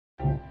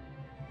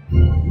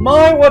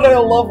My, what a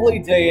lovely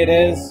day it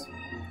is.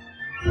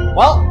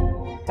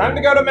 Well, time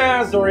to go to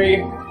Missouri.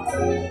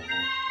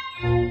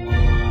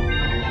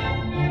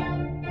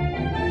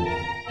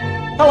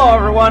 Hello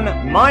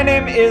everyone, my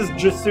name is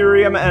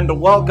Jigsaw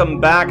and welcome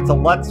back to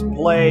Let's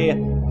Play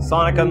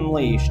Sonic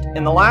Unleashed.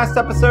 In the last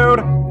episode,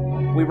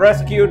 we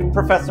rescued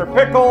Professor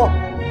Pickle,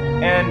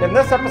 and in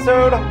this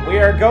episode, we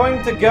are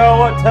going to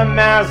go to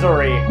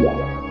Missouri.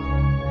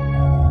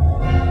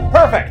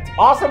 Perfect!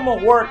 Awesome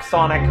work,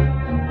 Sonic.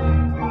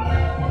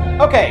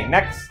 Okay,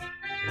 next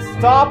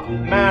stop,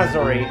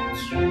 Missouri.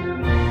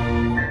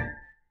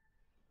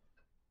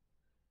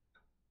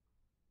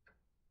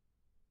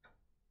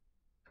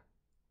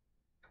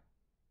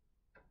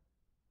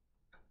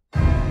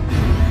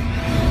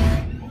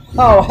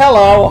 Oh,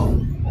 hello!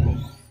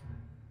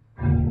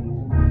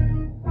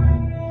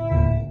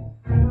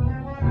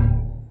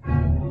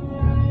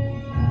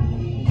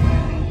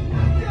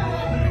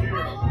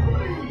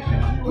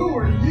 Who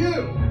are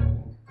you?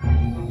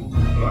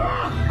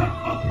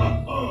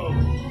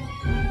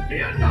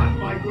 Fear not,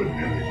 my good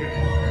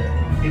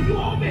villagers. If you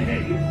all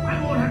behave,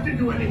 I won't have to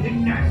do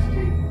anything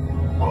nasty.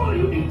 All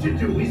you need to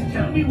do is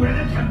tell me where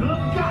the Temple of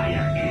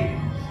Gaia is.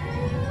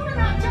 We're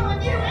not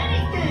telling you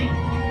anything!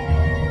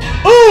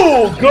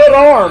 Ooh, good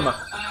arm!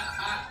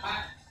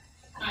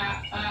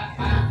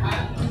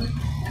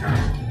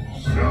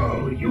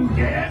 So, you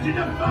dare to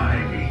defy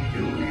me,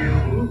 do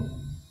you?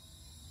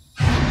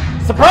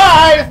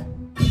 Surprise!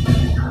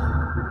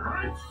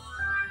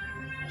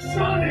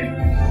 Sonic!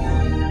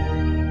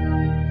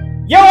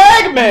 Yo,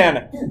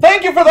 Eggman!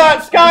 Thank you for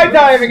that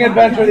skydiving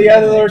adventure the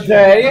other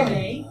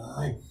day.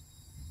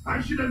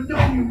 I should have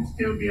known you'd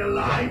still be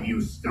alive,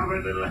 you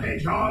stubborn little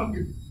hedgehog.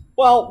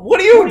 Well,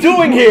 what are you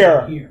doing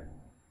here?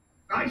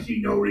 I see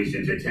no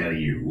reason to tell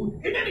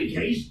you. In any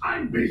case,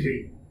 I'm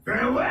busy.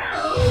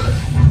 Farewell!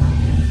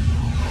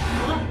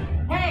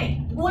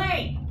 Hey,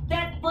 wait!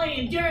 That's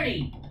playing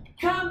dirty!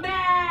 Come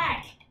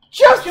back!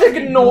 Just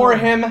ignore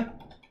him.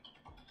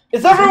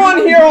 Is everyone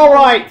here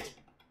alright?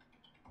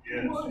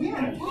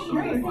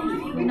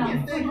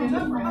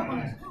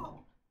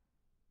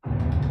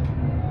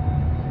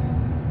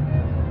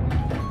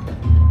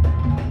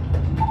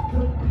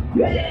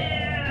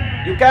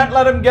 You can't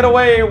let him get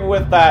away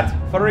with that,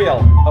 for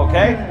real,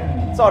 okay?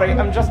 Sorry,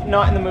 I'm just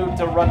not in the mood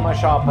to run my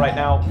shop right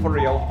now, for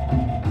real.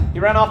 He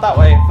ran off that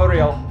way, for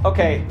real.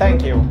 Okay,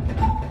 thank you.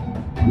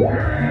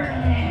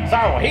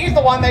 So, he's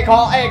the one they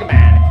call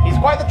Eggman. He's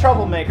quite the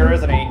troublemaker,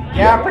 isn't he?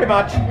 Yeah, pretty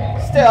much.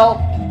 Still,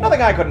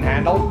 nothing I couldn't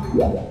handle.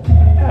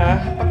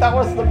 But that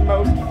was the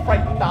most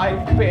frightened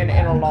I've been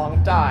in a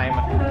long time.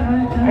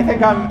 I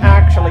think I'm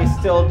actually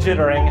still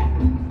jittering.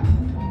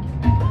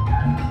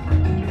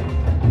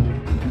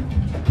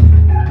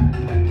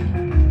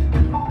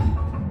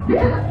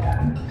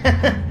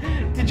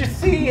 Did you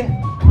see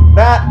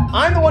that?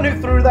 I'm the one who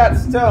threw that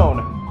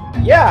stone.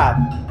 Yeah,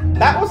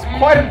 that was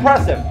quite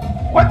impressive.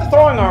 Quite the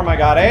throwing arm I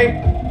got,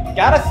 eh?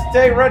 Gotta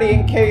stay ready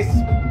in case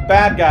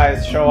bad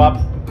guys show up.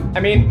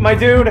 I mean, my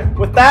dude,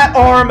 with that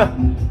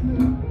arm,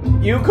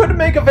 you could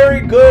make a very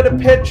good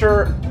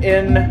pitcher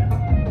in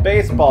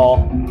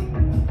baseball.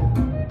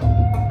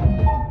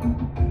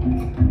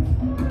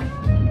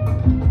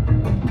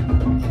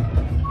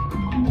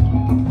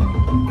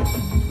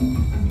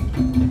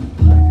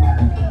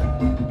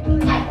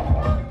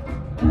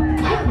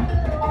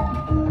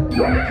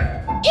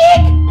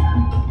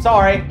 Eek!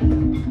 Sorry.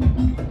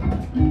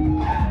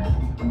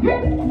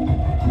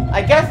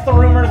 I guess the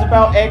rumors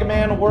about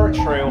Eggman were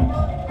true.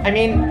 I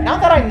mean,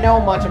 not that I know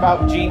much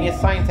about genius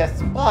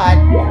scientists, but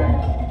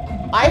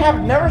I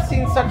have never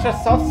seen such a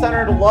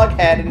self-centered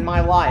lughead in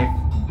my life.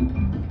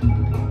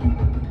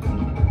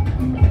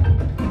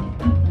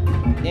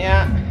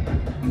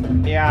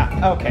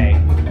 Yeah, okay.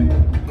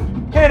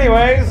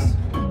 Anyways,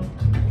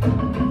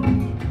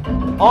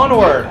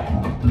 onward.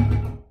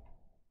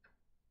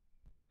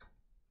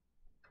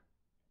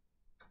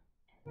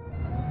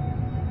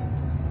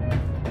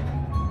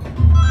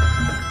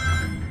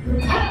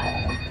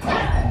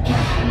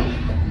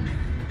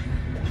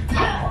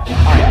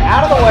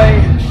 Out of the way!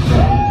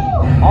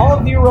 All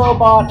of you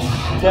robots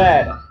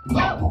dead.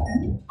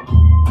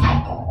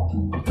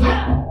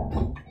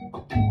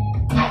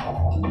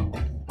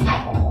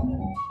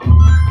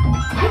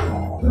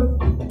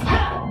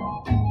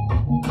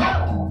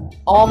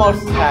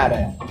 Almost had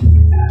it.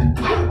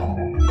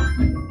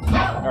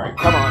 Alright,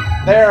 come on.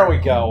 There we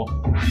go.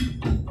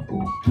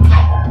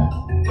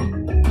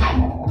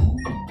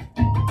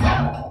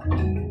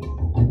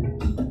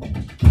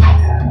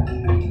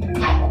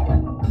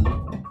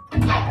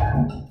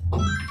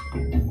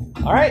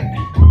 Alright,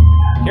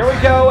 here we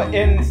go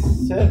in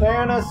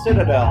Savannah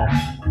Citadel.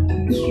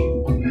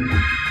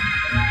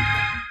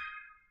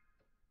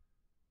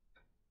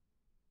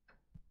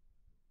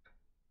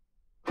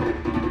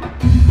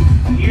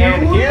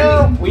 And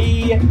here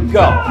we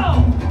go.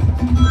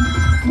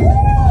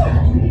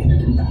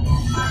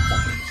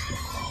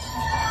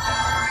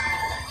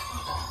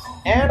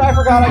 And I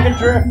forgot I could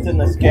drift in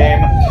this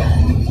game.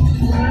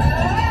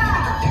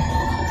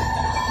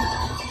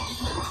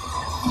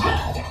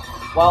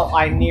 Well,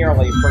 I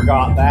nearly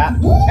forgot that.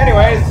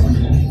 Anyways,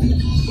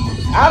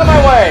 out of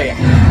my way!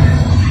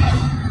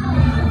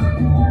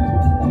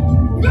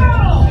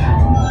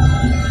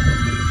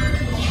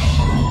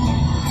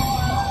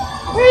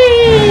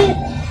 Whee!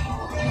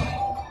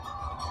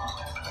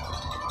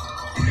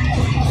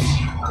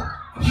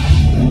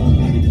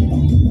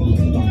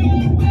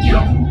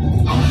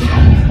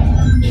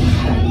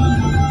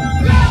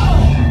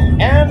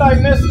 And I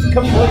missed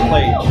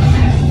completely.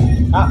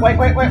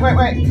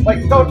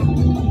 Wait, go.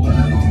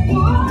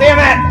 Damn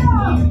it!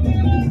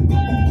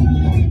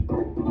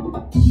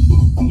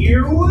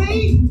 Here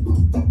we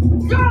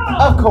go!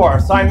 Of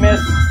course, I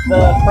missed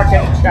the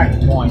frickin'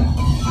 checkpoint.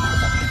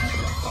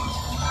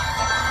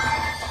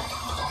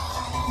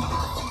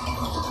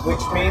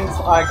 Which means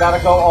I gotta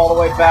go all the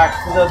way back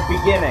to the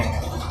beginning.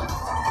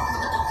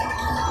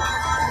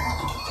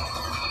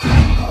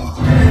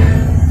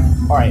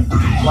 Alright,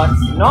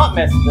 let's not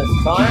miss this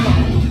time.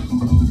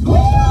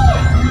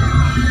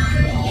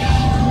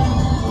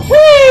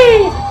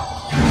 Whee!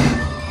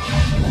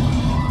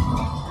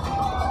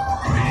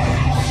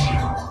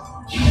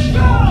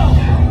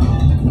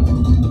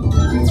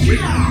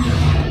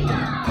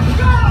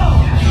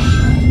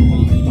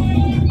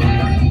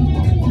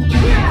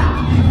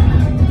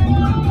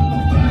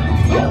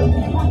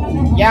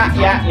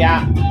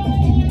 Yeah.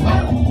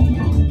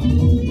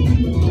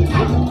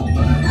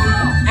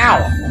 Ow!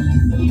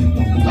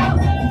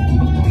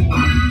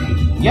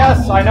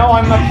 Yes, I know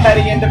I'm a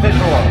petty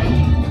individual.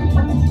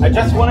 I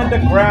just wanted to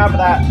grab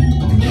that.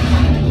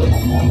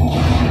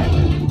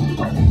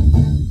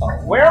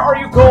 Where are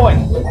you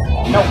going?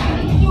 No.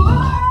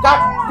 God,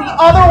 the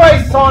other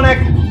way, Sonic!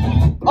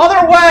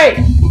 Other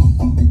way!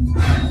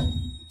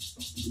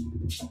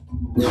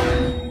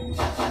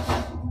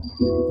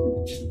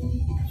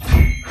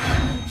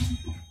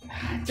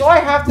 Do I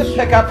have to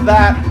pick up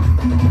that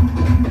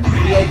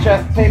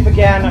VHS tape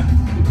again?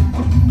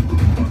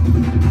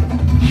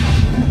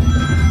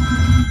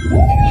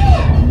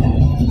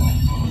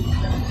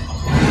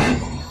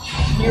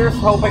 Here's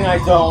hoping I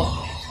don't.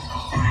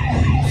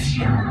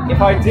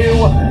 If I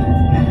do,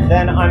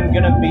 then I'm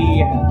gonna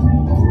be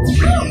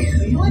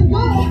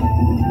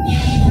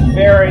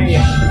very,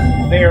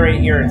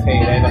 very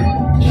irritated.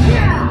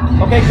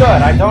 Okay,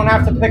 good. I don't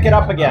have to pick it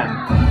up again.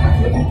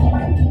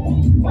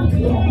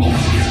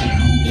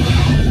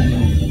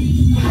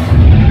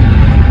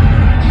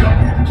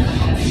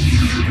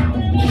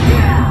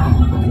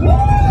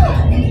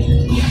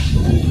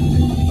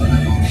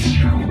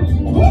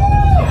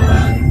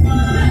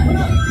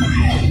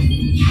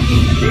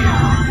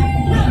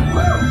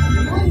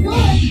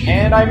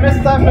 And I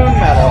missed that moon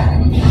medal.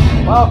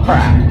 Well,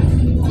 crap.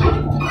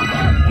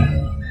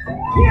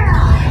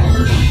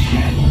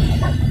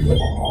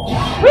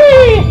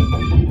 Whee!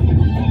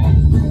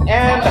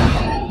 And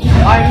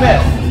I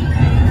missed.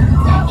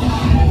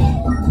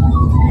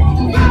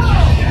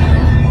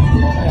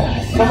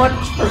 So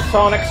much for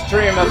Sonic's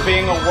dream of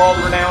being a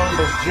world-renowned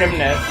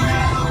gymnast.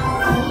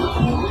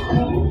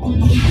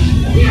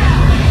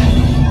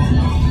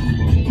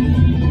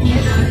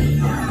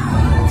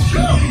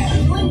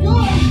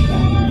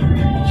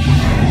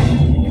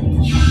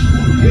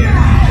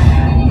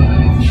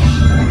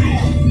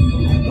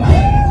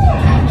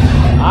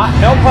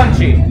 No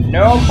punchy.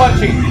 No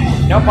punchy.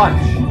 No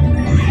punch.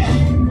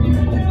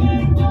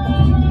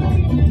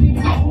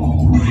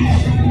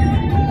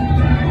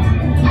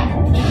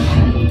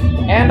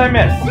 And I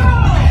missed.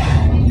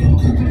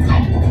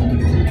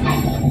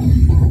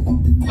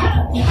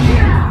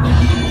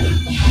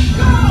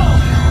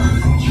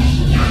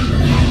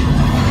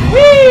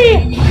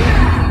 Whee!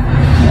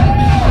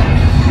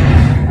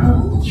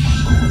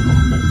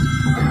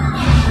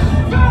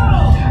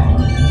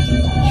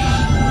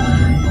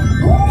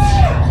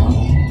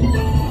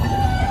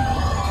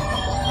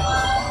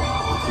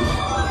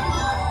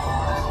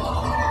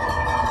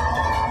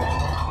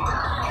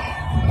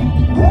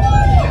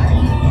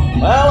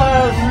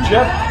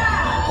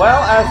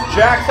 Well, as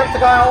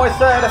Jacksepticeye always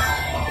said,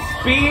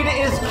 speed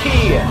is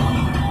key.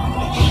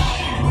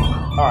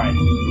 Alright,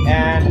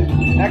 and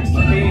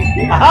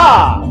XP.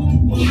 Aha!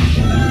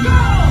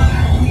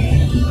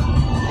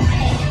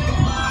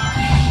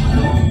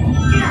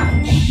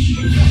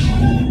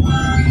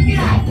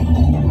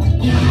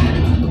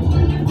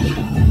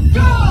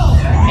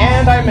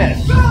 And I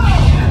missed.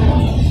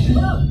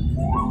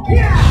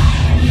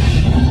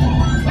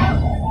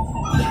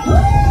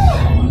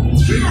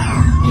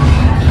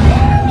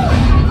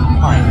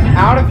 Alright,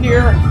 out of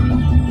here.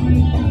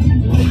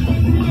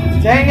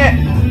 Dang it!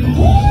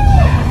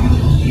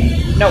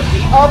 No,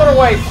 the other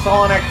way,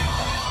 Sonic!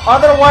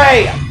 Other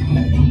way!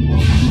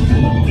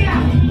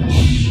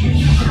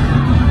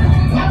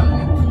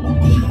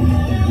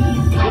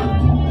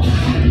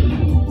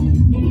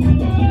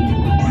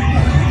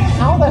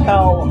 How the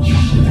hell?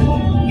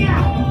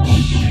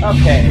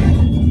 Okay.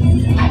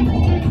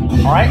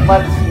 Alright,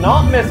 let's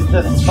not miss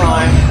this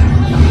time.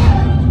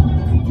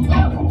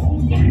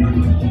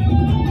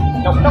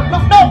 Nope, nope,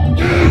 nope, nope!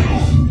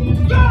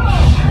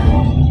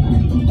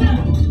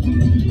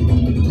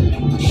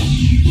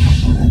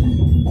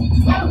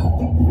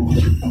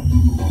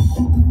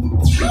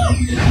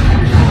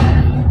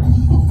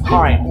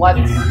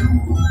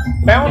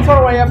 bounce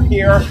our way up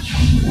here.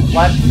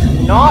 Let's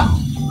not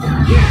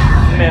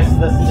miss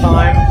this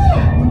time.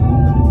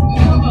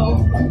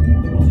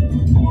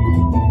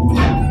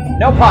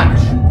 No punch.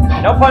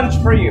 No punch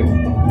for you.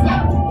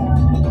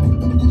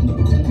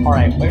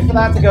 Alright, wait for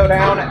that to go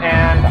down,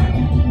 and...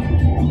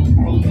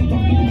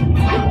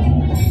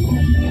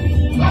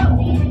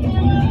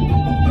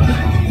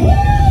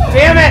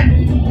 Damn it!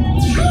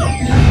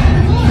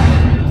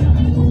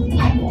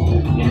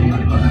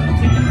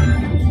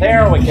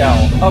 There we go.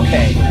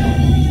 Okay.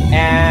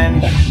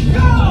 And...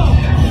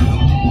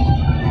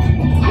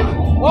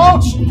 Oh,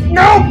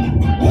 no!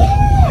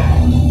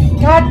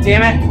 God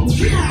damn it!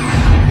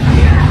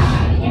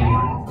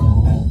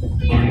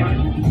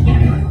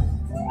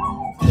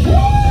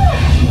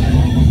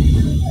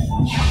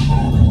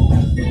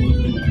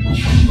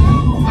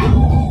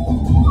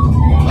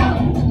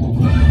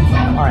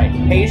 Alright,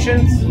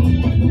 patience.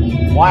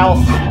 While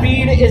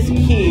speed is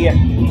key,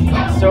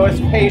 so is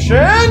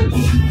patience!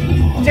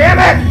 Damn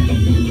it!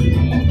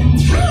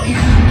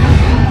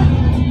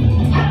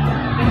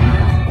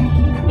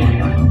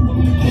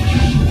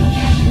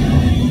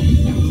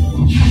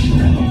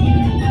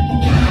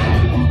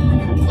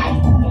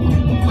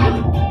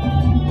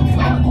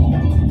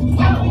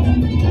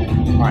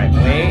 Alright,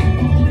 wait.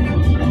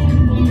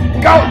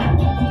 Go!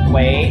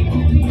 Wait.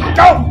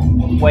 Go!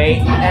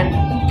 Wait, and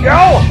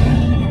go!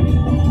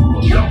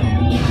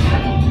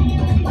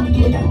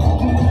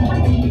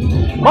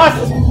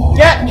 Must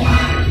get...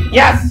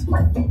 Yes!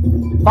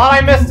 Thought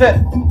I missed it.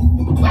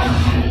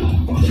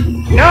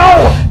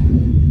 No!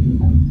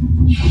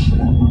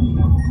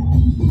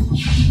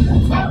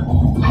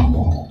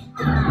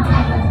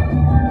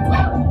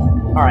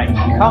 Alright,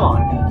 come on.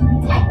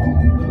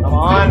 Come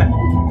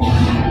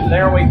on.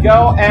 There we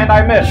go, and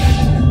I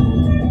missed.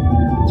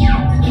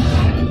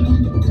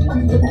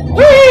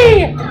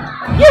 Whee!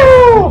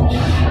 Yoo!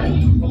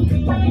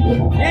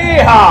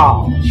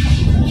 Yeehaw!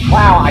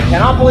 Wow, I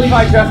cannot believe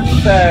I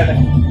just said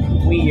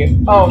we...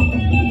 Oh.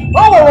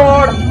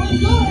 Overlord!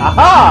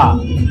 Aha!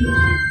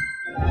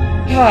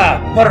 Ah,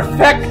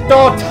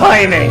 perfecto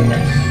timing!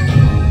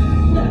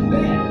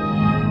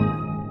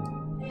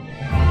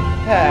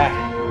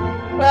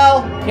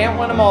 Well, can't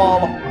win them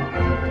all.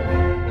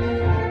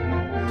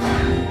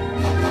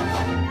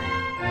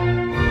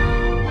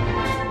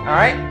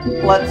 Alright,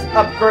 let's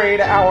upgrade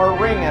our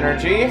ring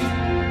energy.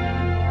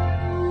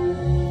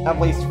 At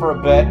least for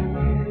a bit.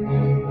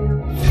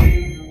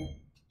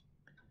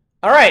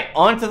 Alright,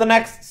 on to the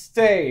next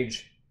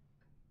stage.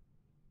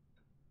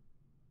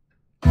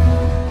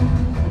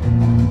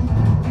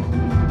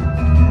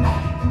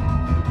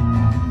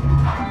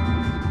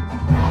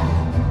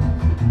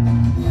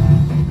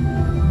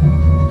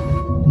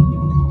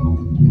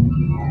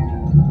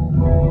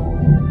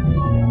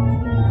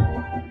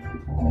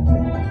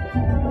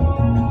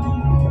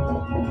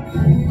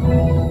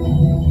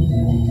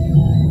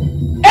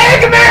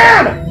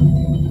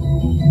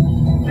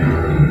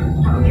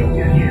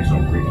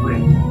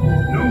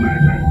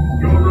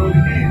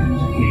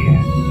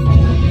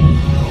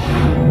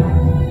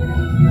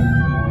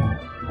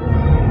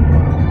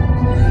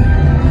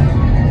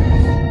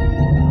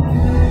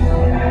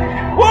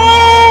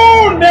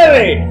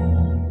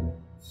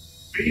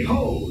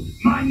 Behold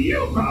my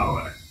new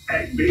power,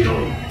 and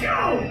behold,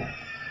 go!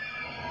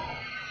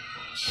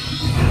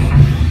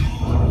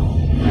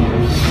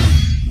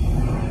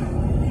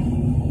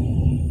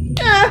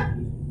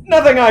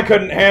 Nothing I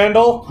couldn't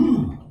handle.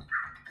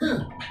 You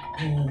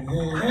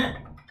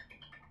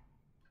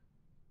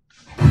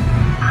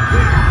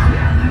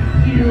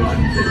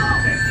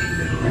unsuspecting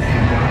little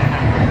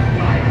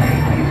my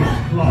baby's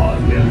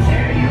claws will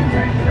tear you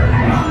and your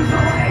lungs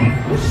away.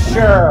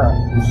 Sure.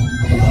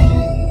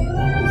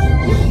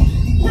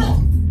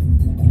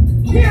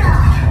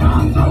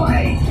 Lungs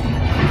away.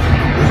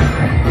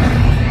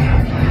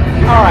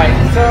 Alright,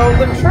 so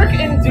the trick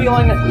in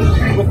dealing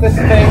with this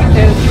thing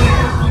is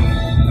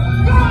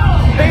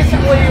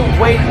basically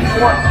wait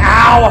for...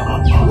 Ow!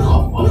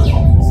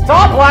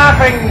 Stop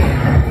laughing!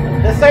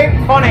 This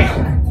ain't funny.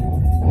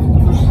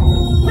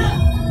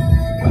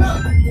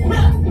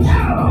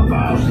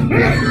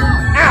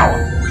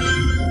 Ow!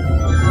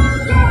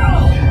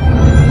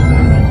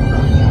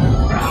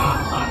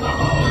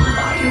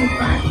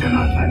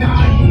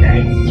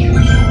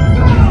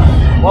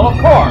 Well, of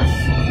course.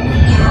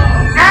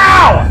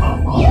 Ow!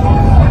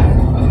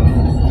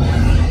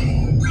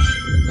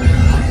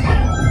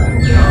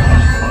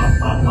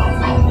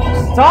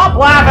 Stop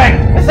laughing!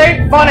 This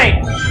ain't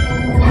funny!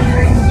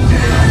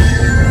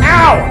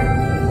 Ow!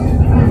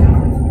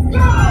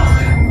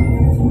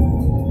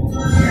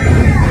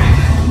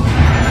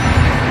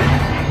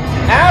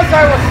 As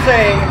I was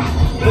saying,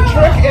 the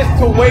trick is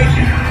to wait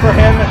for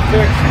him to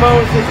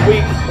expose his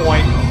weak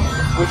point,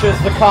 which is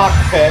the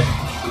cockpit.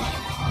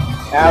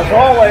 As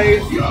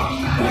always.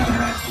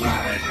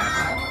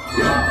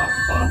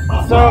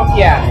 So,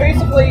 yeah,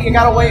 basically you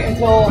gotta wait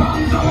until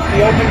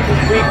he opens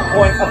his weak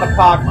point of the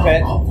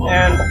cockpit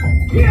and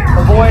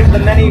avoid the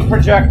many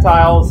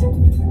projectiles.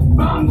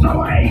 Bombs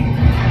away!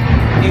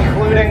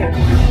 including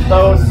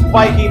those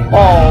spiky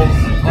balls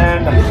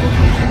and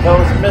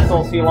those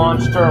missiles he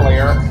launched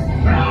earlier.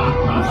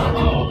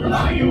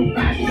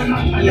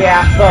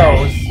 Yeah,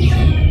 those.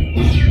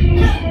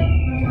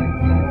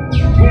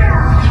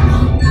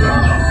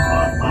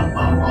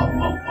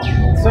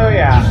 So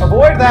yeah,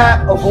 avoid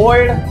that,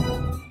 avoid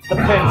the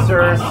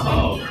pincers.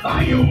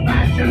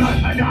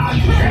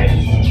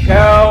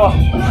 Go,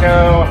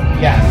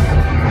 yes.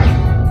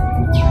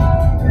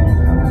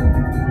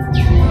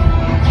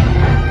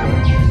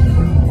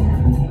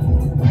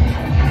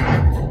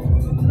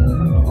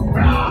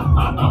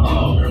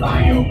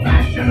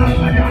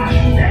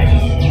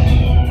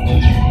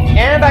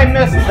 And I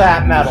missed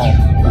that medal.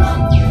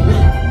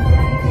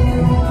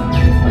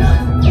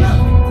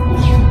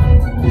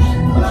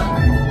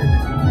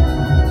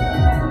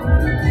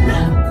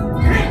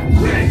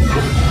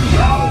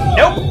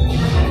 Nope.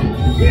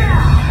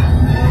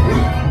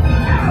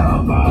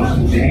 How about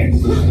this?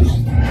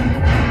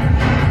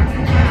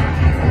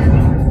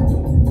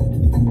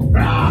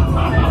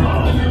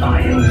 Are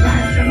you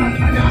passionate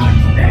about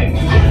this?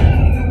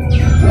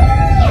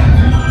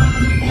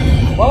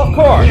 Well, of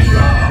course.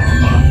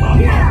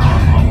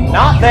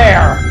 Not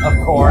there, of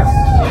course.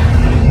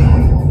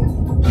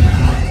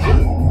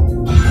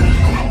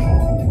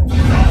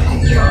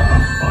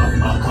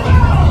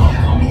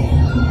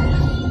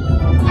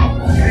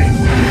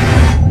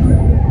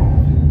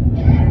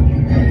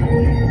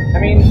 I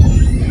mean,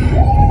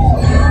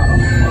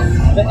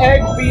 the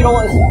egg beetle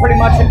is pretty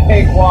much a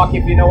cakewalk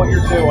if you know what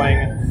you're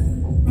doing.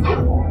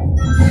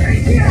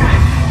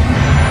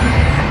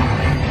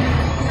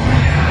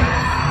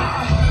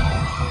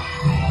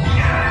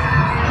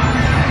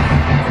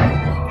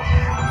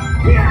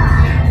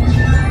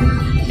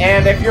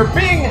 And if you're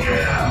being...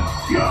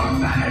 Your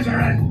manners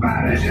are as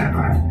bad as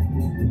ever.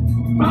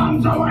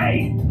 Bombs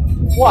away!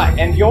 What,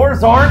 and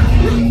yours aren't?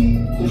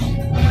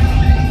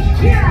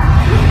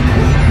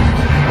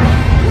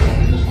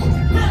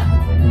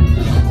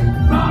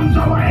 Bombs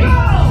away!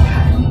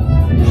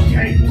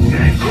 Take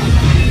this!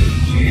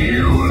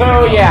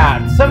 So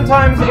yeah,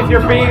 sometimes if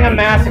you're being a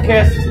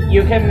masochist,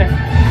 you can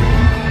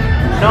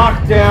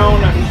knock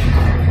down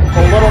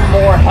a little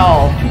more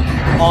health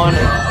on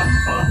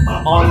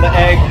the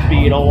egg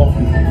beetle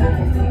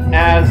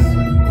as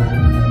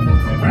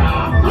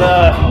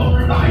the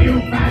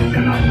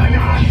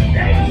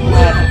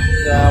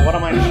what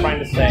am I trying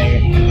to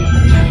say?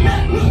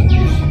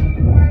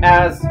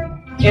 As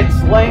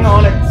it's laying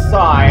on its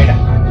side,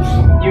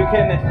 you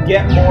can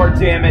get more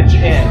damage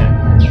in.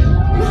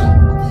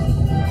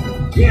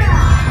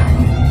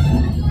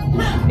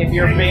 If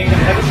you're being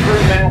a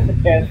true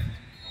masochist.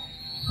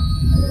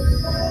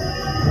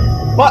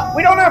 But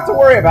we don't have to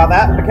worry about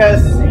that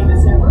because...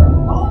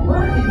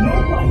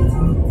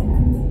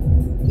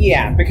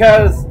 Yeah,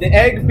 because the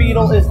egg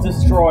beetle is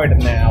destroyed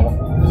now.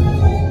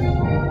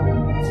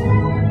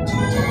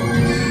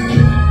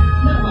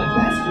 Not my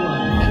best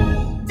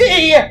one.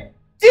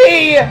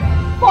 D!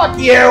 Fuck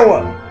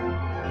you!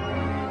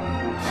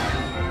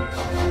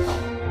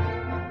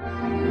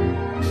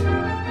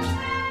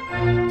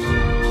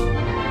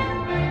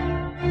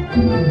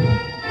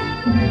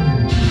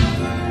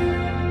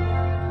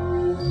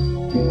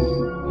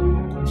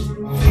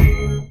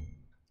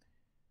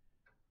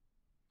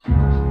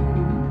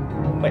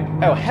 Wait,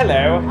 oh,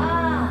 hello.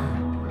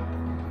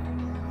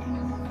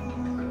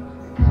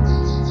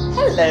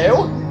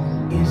 Hello?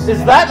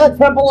 Is that the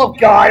Temple of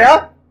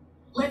Gaia?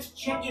 Let's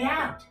check it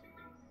out.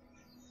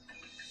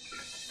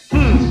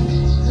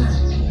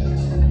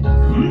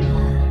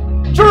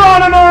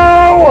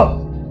 Geronimo!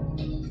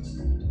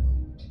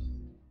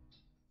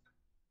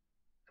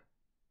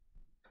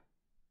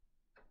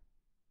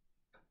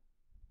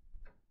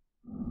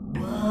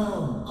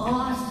 Whoa,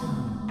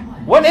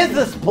 awesome. What is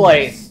this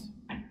place?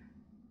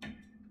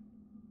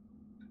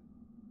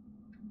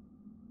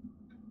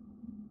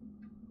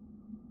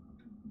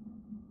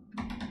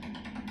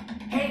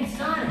 Hey,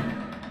 Sonic.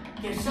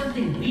 There's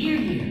something weird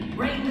here,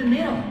 right in the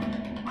middle.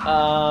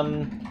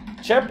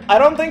 Chip, I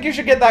don't think you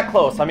should get that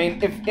close. I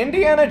mean, if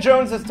Indiana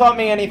Jones has taught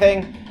me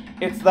anything,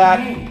 it's that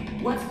Hey,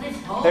 what's this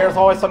hole? there's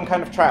always some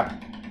kind of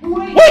trap.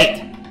 Wait!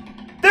 Wait!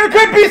 There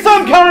could be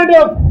some kind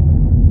of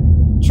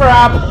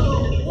trap!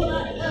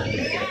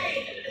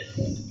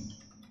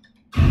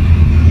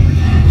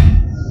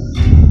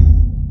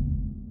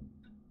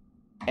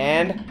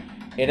 And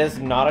it is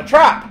not a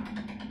trap.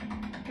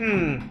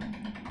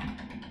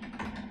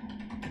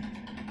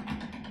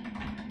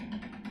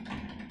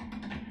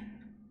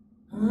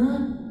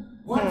 Huh?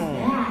 What's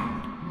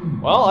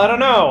that? Well, I don't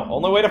know.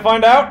 Only way to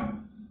find out?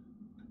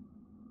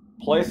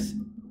 Place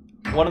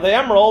one of the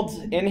emeralds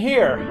in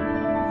here.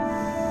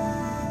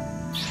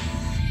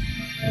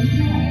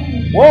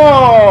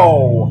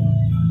 Whoa!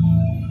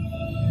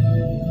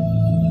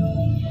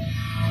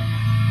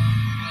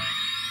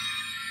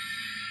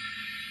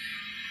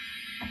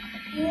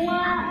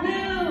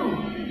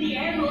 Wahoo! The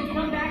emeralds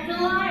come back to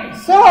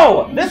life!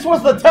 So, this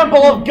was the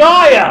Temple of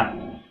Gaia!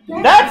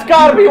 That's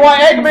gotta be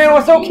why Eggman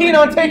was so keen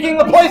on taking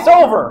the place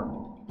over!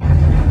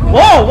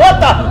 Whoa, what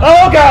the?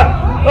 Oh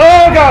god!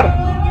 Oh god!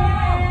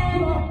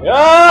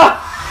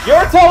 Ah!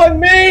 You're telling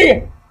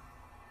me!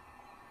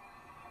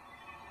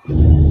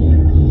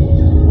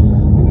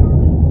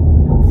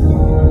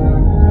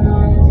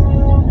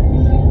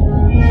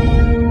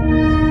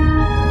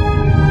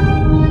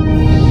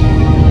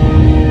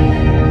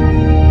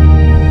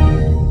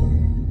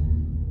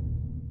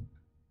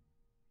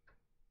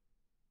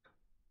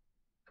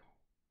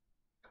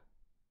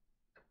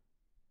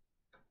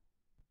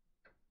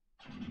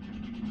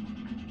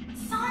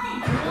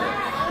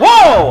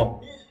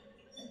 Whoa!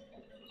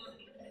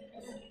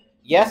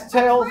 Yes,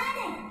 Tails?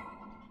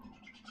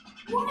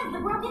 One of the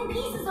broken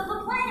pieces of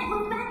the planet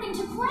moved back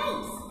into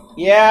place.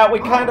 Yeah, we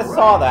kind of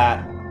saw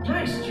that.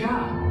 Nice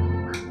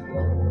job.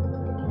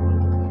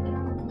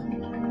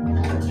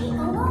 Take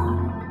a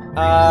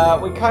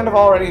look. We kind of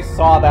already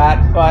saw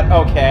that, but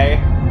okay.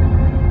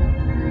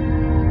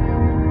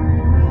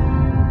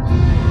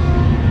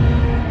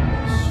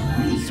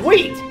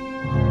 Sweet! This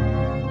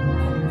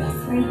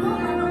way you'll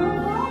have the whole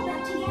world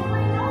back together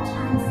in no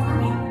time,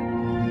 Sonic.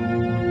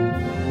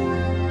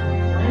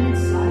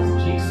 Planet-sized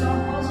jigsaw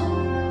puzzle?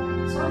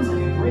 Sounds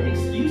like a great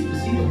excuse to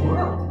see the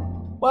world.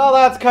 Well,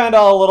 that's kind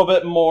of a little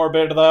bit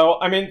morbid, though.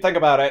 I mean, think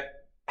about it.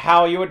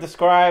 How you would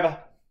describe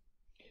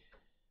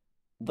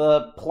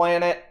the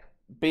planet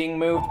being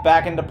moved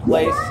back into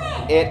place,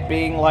 it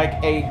being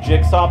like a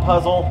jigsaw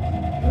puzzle.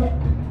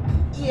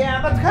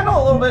 Yeah, that's kind of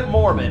a little bit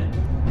morbid.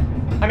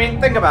 I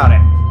mean, think about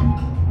it.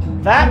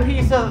 That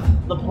piece of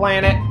the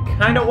planet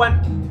kind of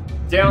went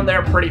down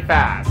there pretty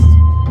fast.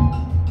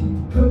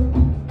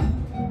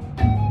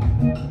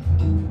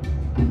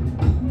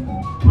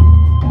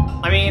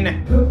 I mean,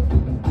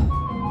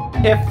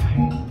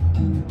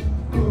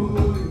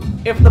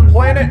 if the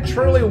planet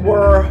truly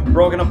were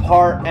broken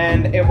apart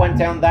and it went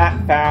down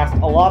that fast,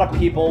 a lot of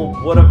people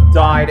would have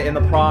died in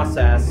the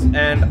process,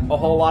 and a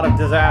whole lot of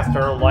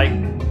disaster, like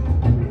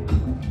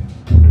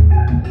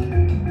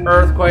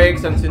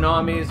earthquakes and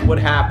tsunamis, would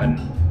happen.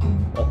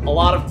 A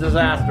lot of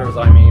disasters,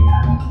 I mean.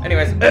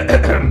 Anyways,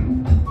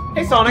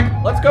 hey Sonic,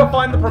 let's go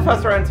find the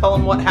professor and tell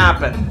him what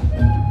happened.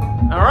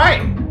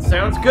 Alright,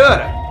 sounds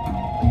good.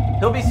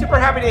 He'll be super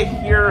happy to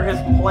hear his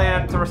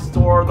plan to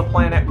restore the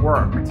planet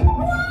worked.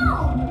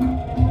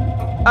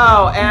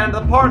 Oh, and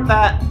the part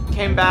that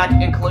came back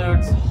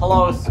includes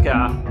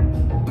Holoska.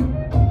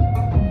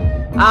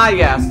 Ah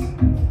yes,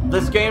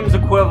 this game's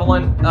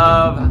equivalent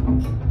of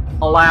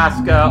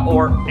Alaska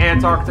or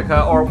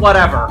Antarctica or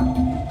whatever.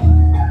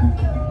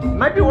 It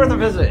might be worth a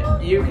visit.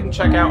 You can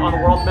check out on the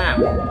world map.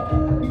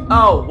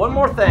 Oh, one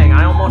more thing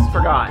I almost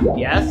forgot.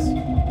 Yes?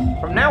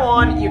 From now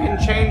on, you can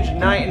change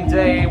night and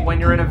day when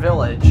you're in a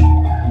village.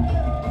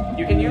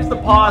 You can use the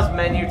pause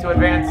menu to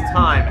advance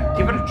time.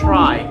 Give it a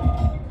try.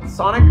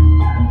 Sonic?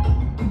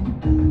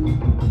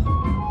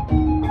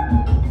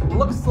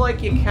 Looks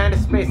like you kind of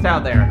spaced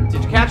out there.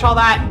 Did you catch all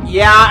that?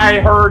 Yeah, I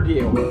heard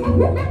you.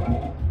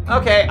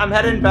 Okay, I'm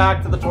heading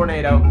back to the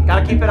tornado.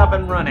 Gotta keep it up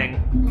and running.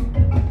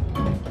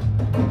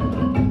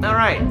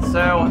 Alright,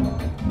 so...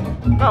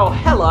 Oh,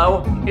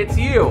 hello. It's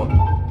you.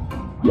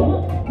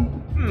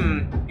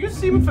 You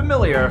seem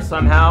familiar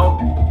somehow.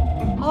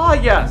 Ah,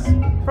 yes.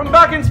 From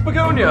back in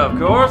Spagonia, of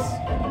course.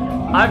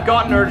 I've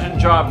got an urgent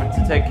job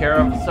to take care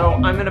of, so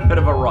I'm in a bit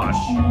of a rush.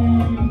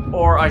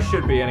 Or I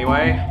should be,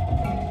 anyway.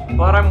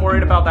 But I'm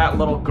worried about that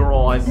little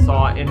girl I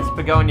saw in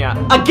Spagonia.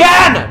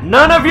 Again!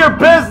 None of your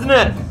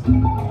business!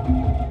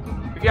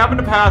 If you happen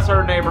to pass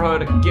our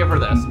neighborhood, give her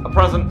this. A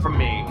present from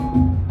me.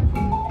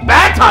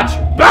 Bad touch!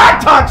 Bad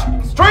touch!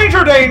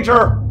 Stranger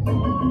danger!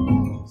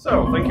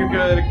 So, think you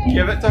could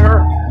give it to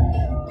her?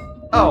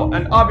 Oh,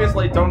 and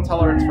obviously don't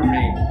tell her it's from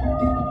me.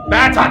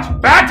 Bad touch!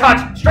 Bad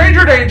touch!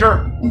 Stranger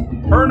danger!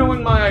 Her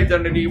knowing my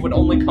identity would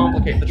only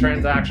complicate the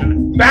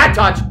transaction. Bad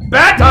touch!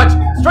 Bad touch!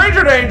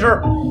 Stranger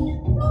danger!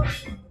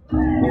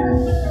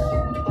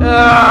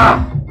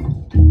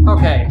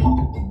 Okay.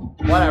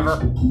 Whatever.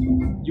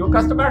 You a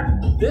customer?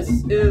 This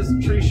is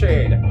Tree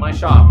Shade, my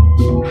shop.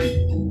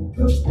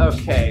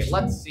 Okay,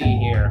 let's see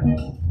here.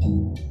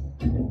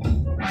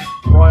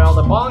 Royal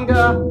de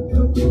Bonga.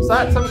 Is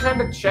that some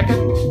kind of chicken?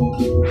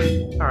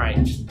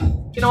 Alright.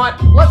 You know what?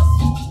 Let's...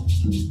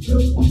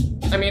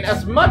 I mean,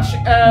 as much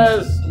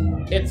as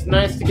it's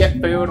nice to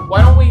get food,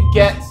 why don't we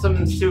get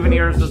some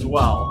souvenirs as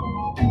well?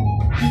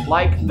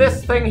 Like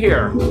this thing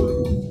here.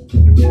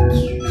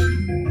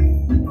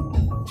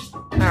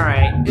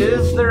 Alright,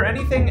 is there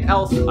anything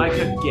else I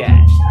could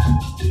get?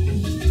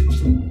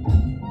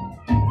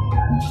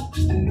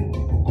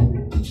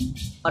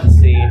 Let's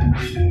see.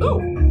 Ooh!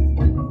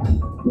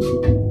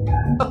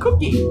 A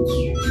cookie!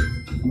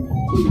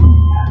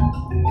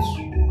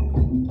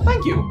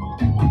 Thank you!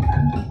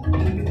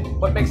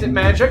 What makes it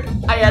magic?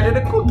 I added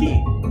a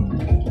cookie!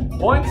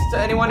 Points to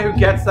anyone who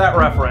gets that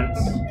reference.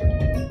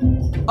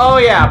 Oh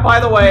yeah, by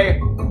the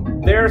way,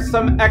 there's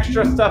some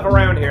extra stuff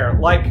around here.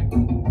 Like,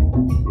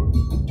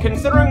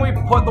 considering we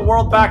put the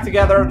world back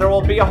together, there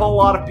will be a whole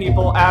lot of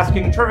people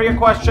asking trivia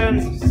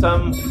questions.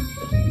 Some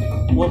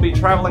will be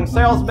traveling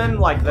salesmen,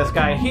 like this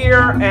guy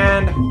here,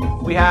 and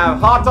we have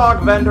hot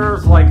dog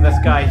vendors, like this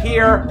guy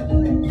here.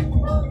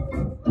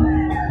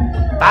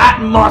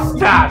 That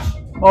mustache!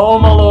 Oh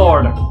my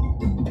lord!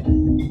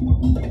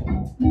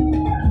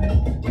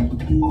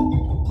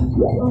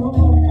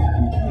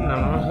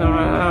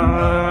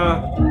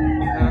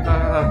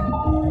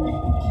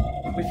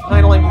 We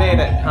finally made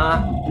it,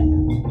 huh?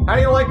 How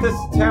do you like this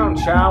town,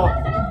 Chow?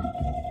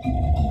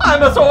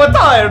 I'm so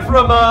tired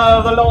from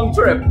the long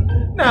trip.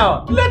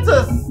 Now, let's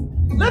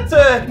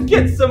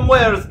get some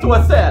wares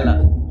to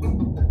sell.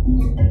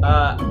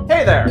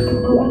 Hey there.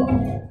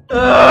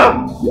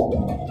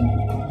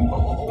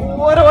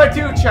 What do I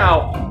do,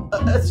 Chow?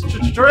 A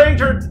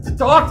stranger to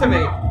talk to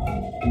me.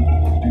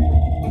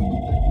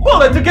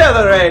 Pull it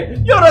together, eh?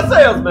 You're a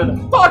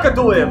salesman. Talk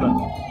to him.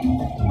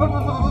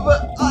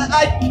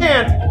 I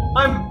can't.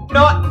 I'm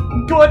not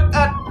good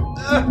at.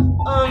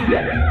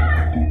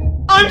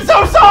 I'm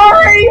so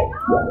sorry.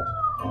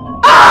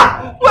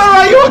 Ah! Where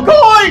are you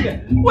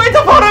going? Wait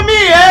for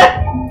me, eh?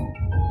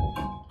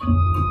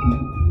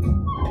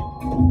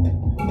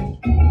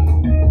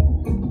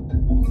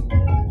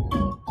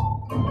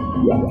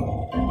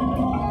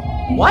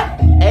 What?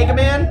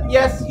 Eggman?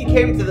 Yes, he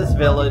came to this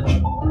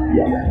village.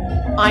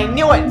 I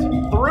knew it!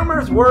 The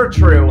rumors were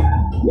true.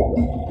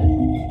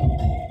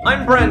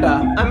 I'm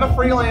Brenda. I'm a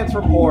freelance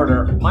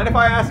reporter. Mind if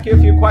I ask you a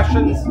few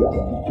questions?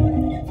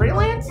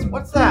 Freelance?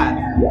 What's that?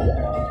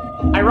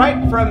 I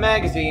write for a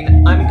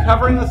magazine. I'm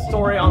covering the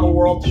story on the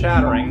world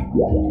shattering.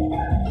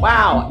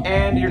 Wow,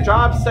 and your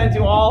job sends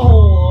you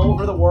all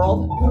over the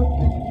world?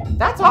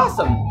 That's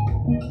awesome!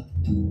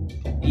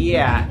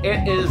 Yeah,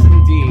 it is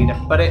indeed,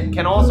 but it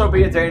can also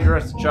be a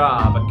dangerous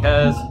job,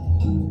 because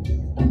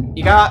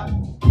you gotta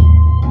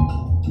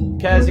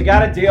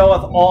deal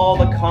with all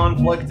the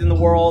conflict in the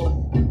world.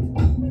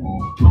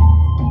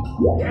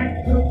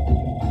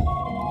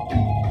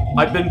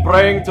 I've been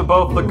praying to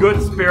both the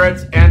good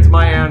spirits and to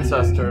my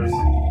ancestors.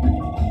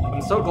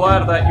 I'm so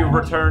glad that you've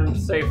returned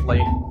safely.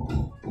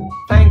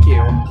 Thank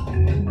you.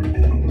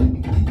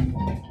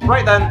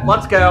 Right then,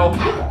 let's go.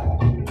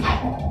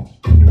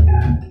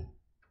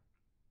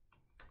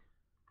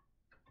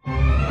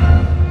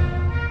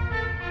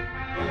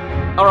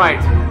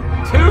 Alright,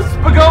 to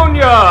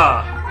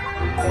Spagonia!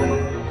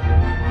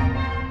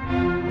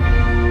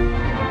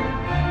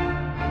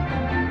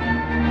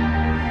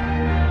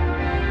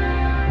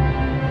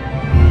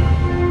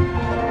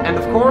 And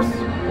of course,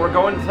 we're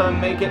going to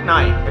make it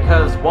night,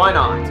 because why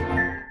not?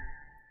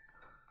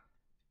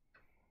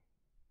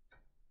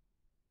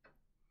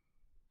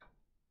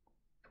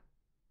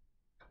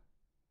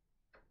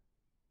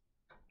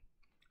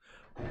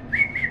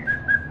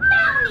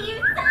 Found you,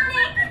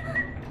 Sonic!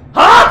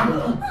 Huh?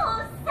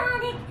 Oh,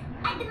 Sonic,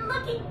 I've been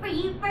looking for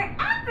you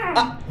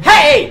forever.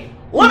 Hey!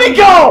 Let me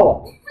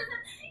go!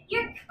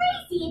 You're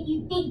crazy if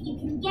you think you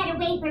can get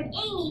away from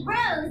Amy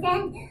Rose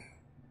and,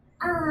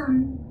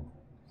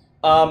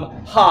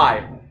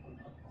 Hi.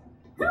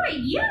 who are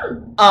you?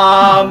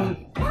 Oh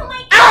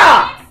my God,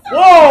 Ah! I'm so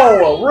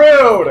Whoa! sorry.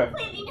 Rude! I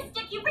completely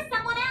mistook you for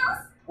someone else.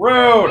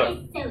 Rude! That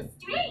is so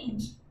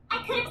strange. I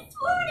could have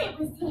sworn it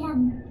was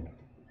him.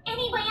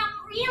 Anyway, I'm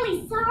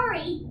really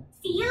sorry.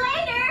 See you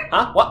later.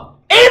 Huh? What?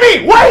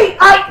 Amy! Wait!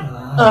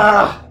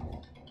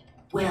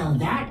 Well,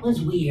 that was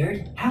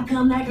weird. How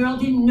come that girl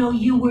didn't know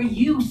you were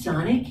you,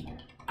 Sonic?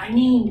 I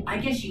mean, I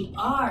guess you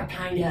are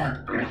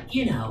kinda,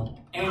 you know,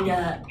 and,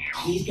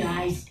 these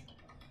guys.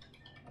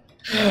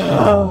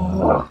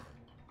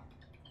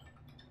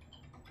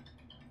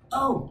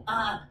 Oh,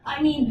 I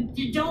mean,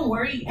 don't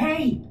worry.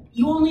 Hey,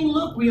 you only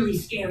look really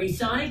scary,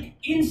 Sonic.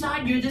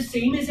 Inside, you're the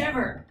same as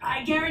ever.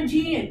 I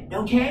guarantee it,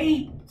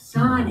 okay?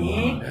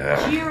 Sonic,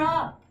 cheer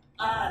up.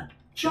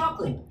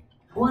 Chocolate.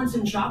 Want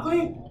some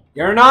chocolate?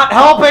 You're not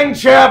helping,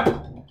 Chip!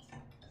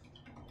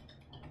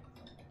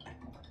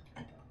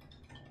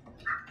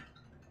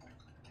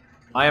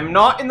 I am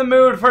not in the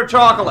mood for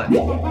chocolate.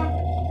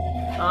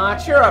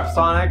 Cheer up,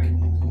 Sonic.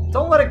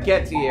 Don't let it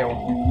get to you.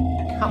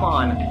 Come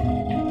on.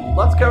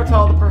 Let's go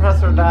tell the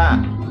professor that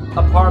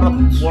a part of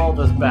the world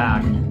is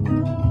back.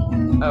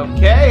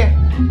 Okay.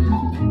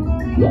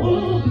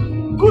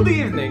 Good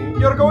evening.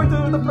 You're going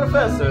to the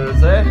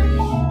professor's, eh?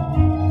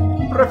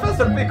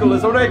 Professor Pickle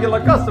is a regular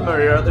customer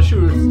here at the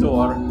shoe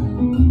store.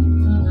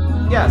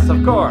 Yes,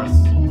 of course.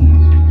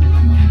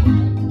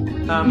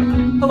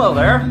 Hello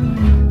there.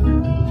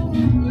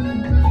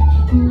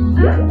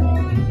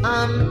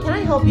 Can I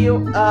help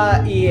you?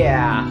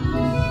 Yeah.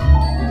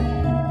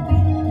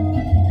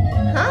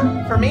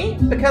 Huh? For me?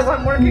 Because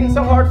I'm working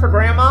so hard for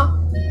Grandma?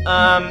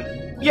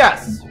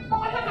 Yes.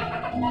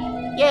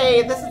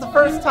 Yay, this is the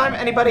first time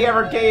anybody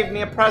ever gave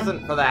me a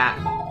present for that.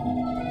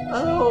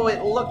 Oh,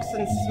 it looks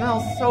and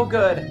smells so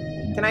good.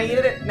 Can I eat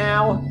it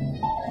now?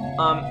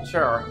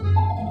 Sure.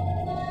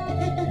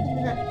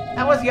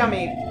 That was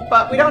yummy,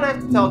 but we don't have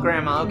to tell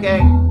Grandma, okay?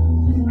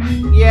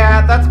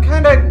 Yeah, that's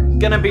kinda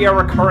gonna be a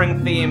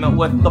recurring theme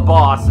with the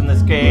boss in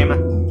this game.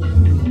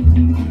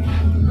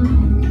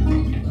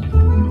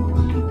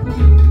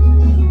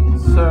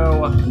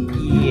 So,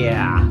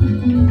 yeah.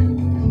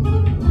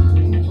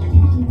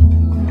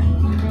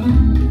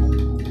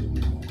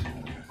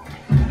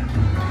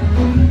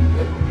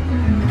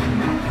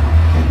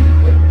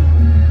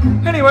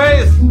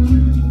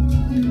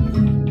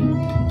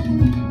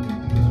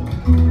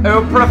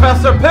 Oh,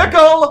 Professor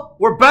Pickle!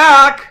 We're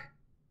back!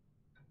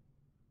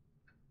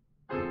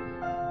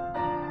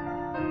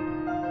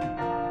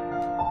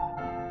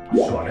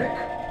 Sonic?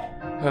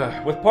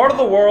 With part of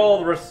the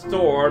world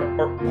restored,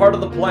 or part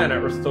of the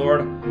planet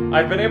restored,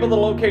 I've been able to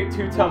locate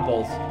 2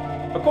 temples.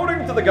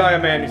 According to the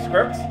Gaia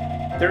manuscripts,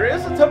 there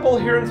is a temple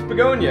here in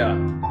Spagonia.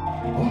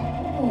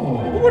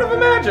 Who would have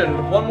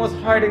imagined one was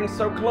hiding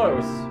so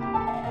close?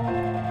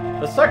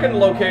 The second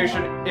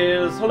location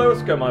is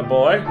Holoska, my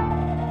boy.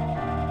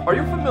 Are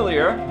you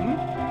familiar?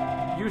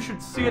 You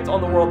should see it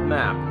on the world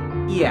map.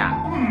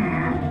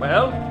 Yeah.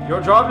 Well, your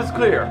job is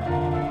clear.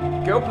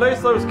 Go place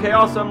those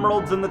Chaos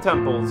Emeralds in the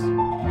temples.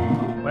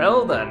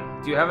 Well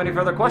then, do you have any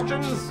further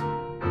questions?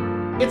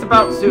 It's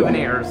about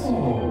souvenirs.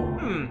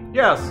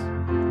 Yes.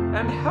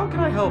 And how can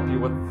I help you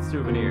with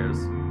souvenirs?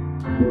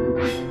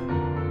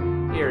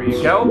 Here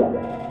you go.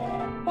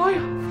 Why,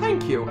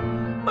 thank you.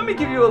 Let me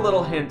give you a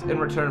little hint in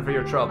return for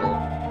your trouble.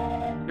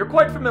 You're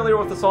quite familiar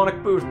with the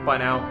Sonic Boost by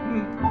now.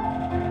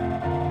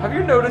 Have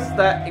you noticed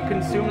that it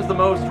consumes the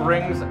most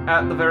rings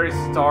at the very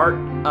start?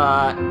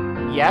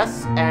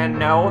 Yes and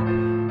no.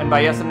 And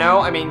by yes and no,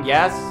 I mean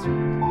yes.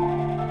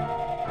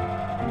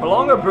 For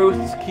longer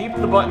boosts, keep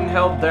the button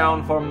held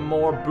down for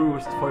more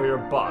boost for your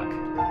buck.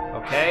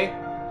 Okay?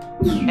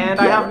 And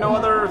I have no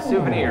other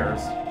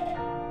souvenirs.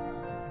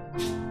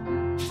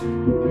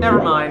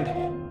 Never mind.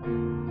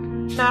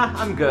 Nah,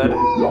 I'm good.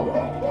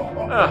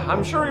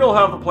 I'm sure you'll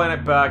have the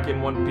planet back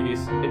in one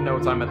piece in no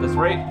time at this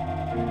rate.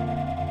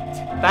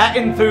 That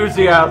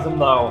enthusiasm,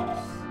 though.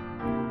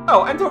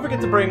 Oh, and don't forget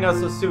to bring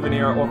us a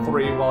souvenir or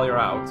 3 while you're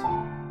out.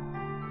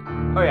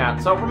 Oh yeah,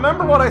 so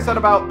remember what I said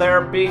about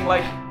there being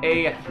like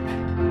a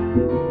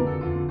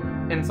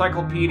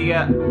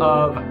encyclopedia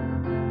of...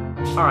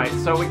 Alright,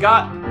 so we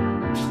got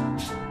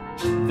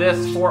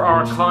this for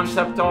our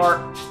concept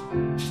art.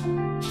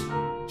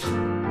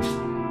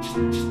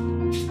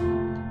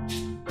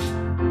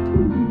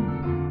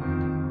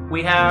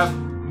 We have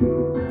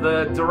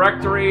the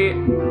directory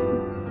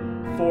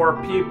for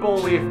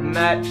people we've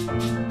met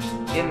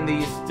in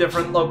these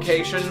different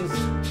locations.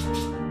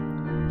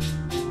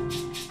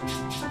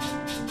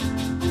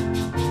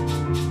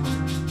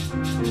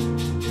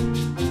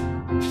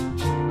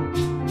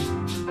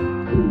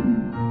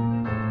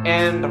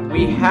 And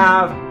we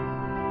have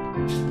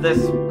this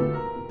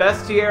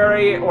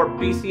bestiary, or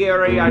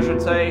bestiary, I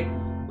should say.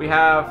 We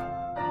have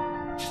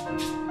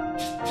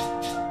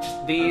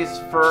these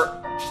for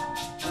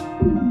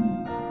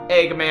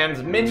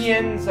Eggman's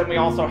minions, and we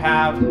also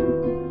have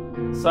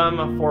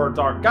some for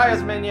Dark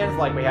Gaia's minions,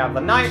 like we have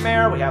the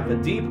Nightmare, we have the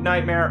Deep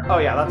Nightmare. Oh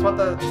yeah, that's what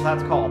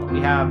that's called. We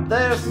have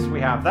this, we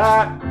have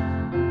that,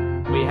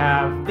 we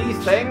have these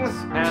things,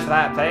 and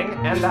that thing,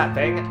 and that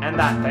thing, and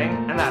that thing,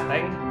 and that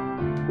thing.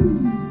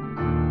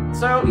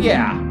 So,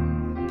 yeah.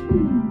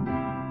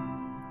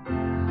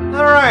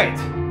 Alright.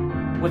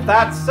 With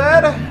that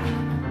said,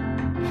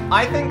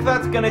 I think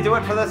that's gonna do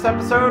it for this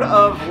episode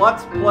of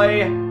Let's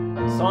Play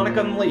Sonic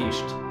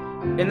Unleashed.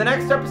 In the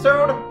next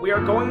episode, we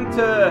are going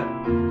to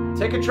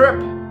take a trip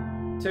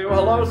to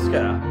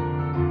Holoska.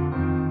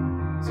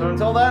 So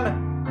until then,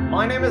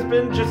 my name has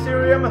been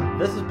Jisirium,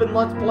 this has been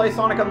Let's Play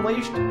Sonic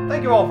Unleashed.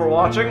 Thank you all for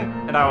watching,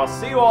 and I will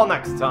see you all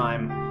next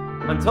time.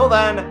 Until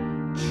then,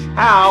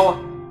 ciao!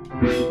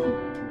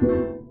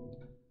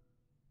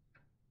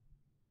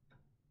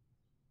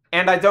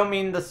 And I don't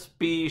mean the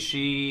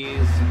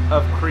species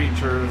of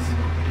creatures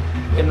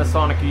in the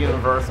Sonic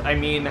universe. I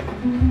mean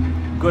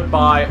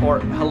goodbye or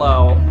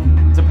hello,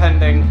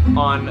 depending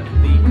on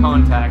the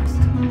context.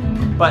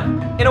 But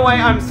in a way,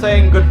 I'm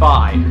saying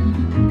goodbye.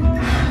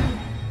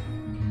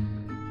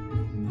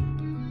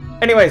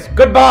 Anyways,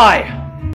 goodbye!